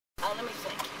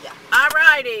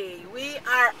Alrighty, we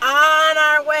are on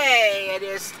our way. It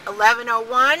is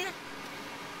 11:01,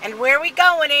 and where are we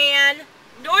going, Ann?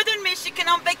 Northern Michigan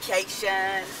on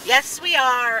vacation. Yes, we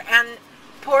are. And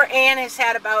poor Ann has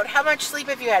had about, how much sleep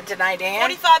have you had tonight, Ann?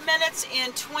 45 minutes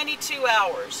in 22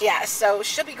 hours. Yeah, so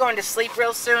she'll be going to sleep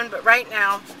real soon, but right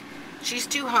now she's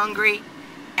too hungry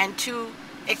and too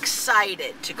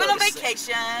excited to go on to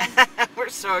vacation. We're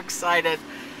so excited.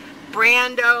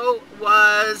 Brando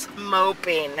was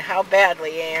moping. How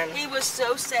badly, Ann? He was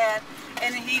so sad,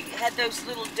 and he had those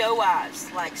little doe eyes,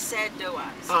 like sad doe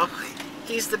eyes. Oh,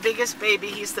 he's the biggest baby.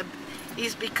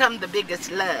 He's become the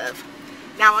biggest love.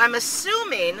 Now, I'm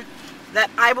assuming that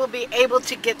I will be able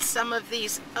to get some of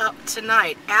these up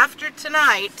tonight. After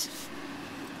tonight,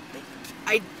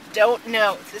 I don't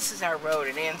know. This is our road,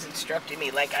 and Ann's instructing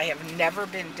me like I have never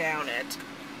been down it.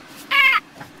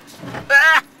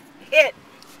 Hit.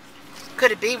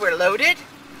 Could it be we're loaded?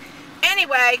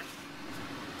 Anyway,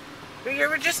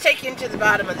 we're just taking to the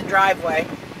bottom of the driveway.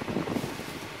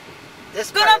 This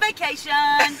Good on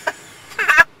vacation.